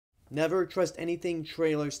Never trust anything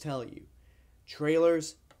trailers tell you.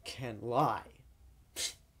 Trailers can lie.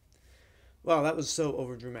 Well, that was so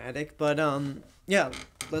overdramatic, but yeah,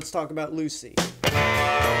 let's talk about Lucy.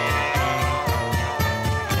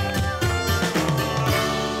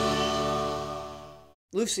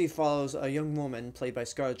 Lucy follows a young woman, played by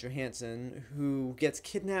Scarlett Johansson, who gets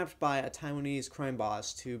kidnapped by a Taiwanese crime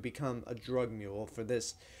boss to become a drug mule for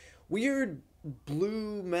this weird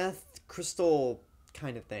blue meth crystal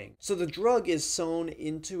kind of thing. So the drug is sewn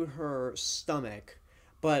into her stomach,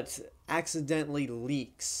 but accidentally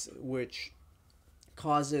leaks, which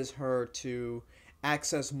causes her to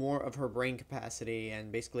access more of her brain capacity, and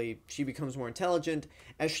basically she becomes more intelligent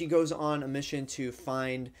as she goes on a mission to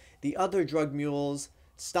find the other drug mules,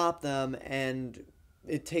 stop them, and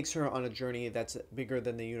it takes her on a journey that's bigger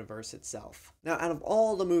than the universe itself. Now, out of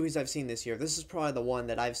all the movies I've seen this year, this is probably the one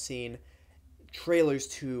that I've seen trailers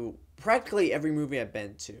to practically every movie I've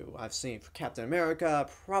been to. I've seen for Captain America,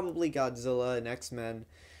 probably Godzilla and X-Men,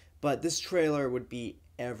 but this trailer would be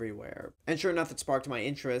everywhere. And sure enough, it sparked my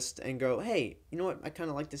interest and go, hey, you know what, I kind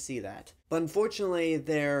of like to see that. But unfortunately,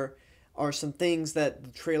 there are some things that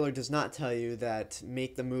the trailer does not tell you that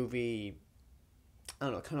make the movie, I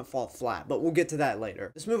don't know, kind of fall flat, but we'll get to that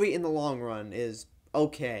later. This movie, in the long run, is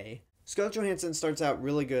okay. Scarlett Johansson starts out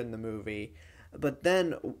really good in the movie, but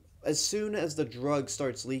then as soon as the drug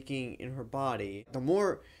starts leaking in her body, the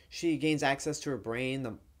more she gains access to her brain,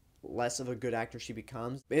 the less of a good actor she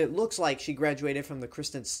becomes. It looks like she graduated from the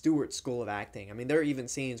Kristen Stewart School of Acting. I mean, there are even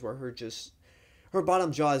scenes where her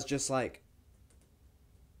bottom jaw is just like,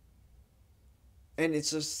 and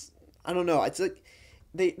it's just, I don't know, it's like,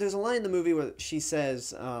 there's a line in the movie where she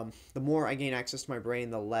says, the more I gain access to my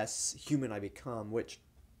brain, the less human I become, which,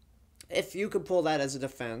 if you could pull that as a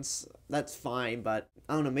defense, that's fine, but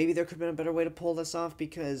I don't know, maybe there could have been a better way to pull this off,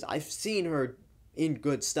 because I've seen her in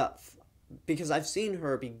good stuff. Because I've seen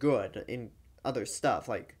her be good in other stuff,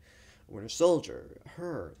 like Winter Soldier,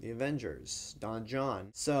 Her, The Avengers, Don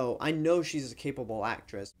John. So I know she's a capable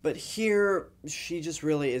actress, but here she just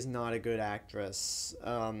really is not a good actress.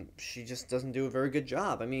 She just doesn't do a very good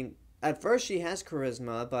job. I mean, at first she has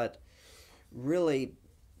charisma, but really,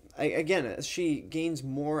 again, as she gains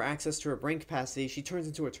more access to her brain capacity, she turns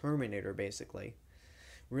into a Terminator, basically.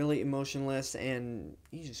 Really emotionless, and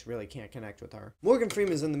you just really can't connect with her. Morgan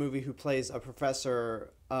Freeman is in the movie, who plays a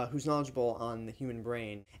professor who's knowledgeable on the human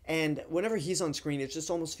brain. And whenever he's on screen, it just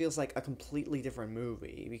almost feels like a completely different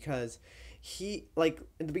movie, because he, like,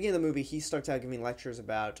 at the beginning of the movie, he starts out giving lectures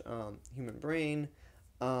about human brain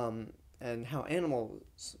and how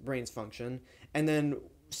animals' brains function. And then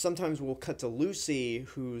sometimes we'll cut to Lucy,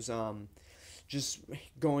 who's just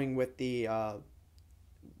going with the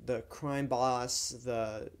crime boss,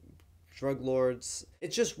 the drug lords.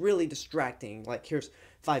 It's just really distracting. Like, here's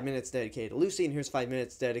 5 minutes dedicated to Lucy, and here's 5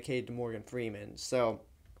 minutes dedicated to Morgan Freeman. So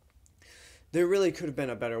there really could have been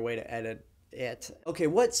a better way to edit it. Okay,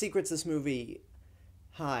 what secrets this movie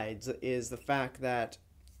hides is the fact that,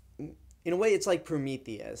 in a way, it's like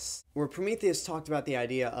Prometheus, where Prometheus talked about the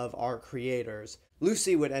idea of our creators.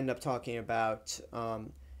 Lucy would end up talking about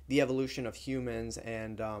the evolution of humans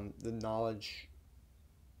and the knowledge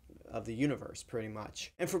of the universe, pretty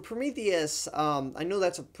much. And for Prometheus, I know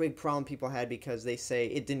that's a big problem people had, because they say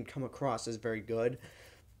it didn't come across as very good.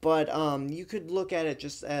 But you could look at it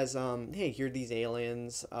just as, hey, here are these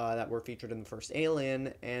aliens that were featured in the first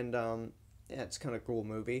Alien, and yeah, it's kind of a cool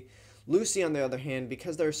movie. Lucy, on the other hand,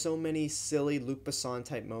 because there are so many silly Luc Besson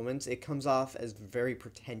type moments, it comes off as very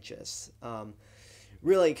pretentious.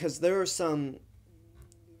 Really, because there are some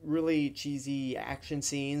really cheesy action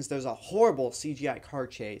scenes. There's a horrible CGI car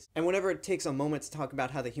chase. And whenever it takes a moment to talk about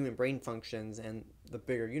how the human brain functions and the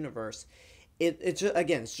bigger universe,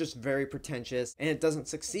 it's just very pretentious, and it doesn't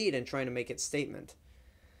succeed in trying to make its statement.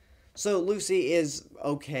 So Lucy is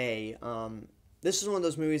okay. This is one of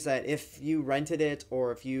those movies that if you rented it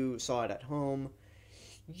or if you saw it at home,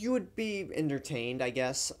 you would be entertained, I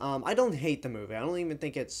guess. I don't hate the movie. I don't even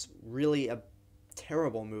think it's really a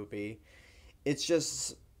terrible movie. It's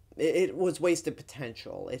just, it was wasted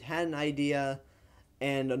potential. It had an idea,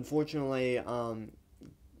 and unfortunately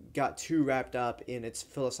got too wrapped up in its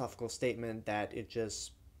philosophical statement that it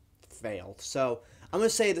just failed. So I'm going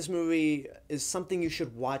to say this movie is something you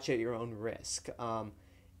should watch at your own risk.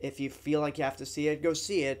 If you feel like you have to see it, go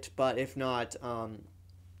see it, but if not,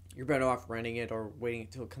 you're better off renting it or waiting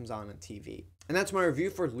until it comes on TV. And that's my review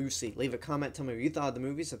for Lucy. Leave a comment, tell me what you thought of the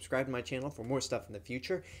movie, subscribe to my channel for more stuff in the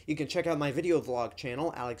future. You can check out my video vlog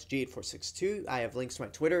channel, AlexG8462. I have links to my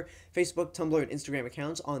Twitter, Facebook, Tumblr, and Instagram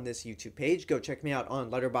accounts on this YouTube page. Go check me out on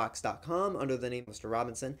Letterboxd.com under the name Mr.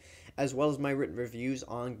 Robinson, as well as my written reviews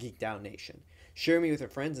on Geeked Out Nation. Share me with your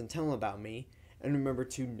friends and tell them about me, and remember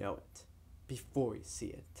to know it before you see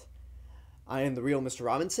it. I am the real Mr.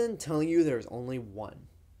 Robinson, telling you there's only one.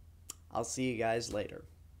 I'll see you guys later.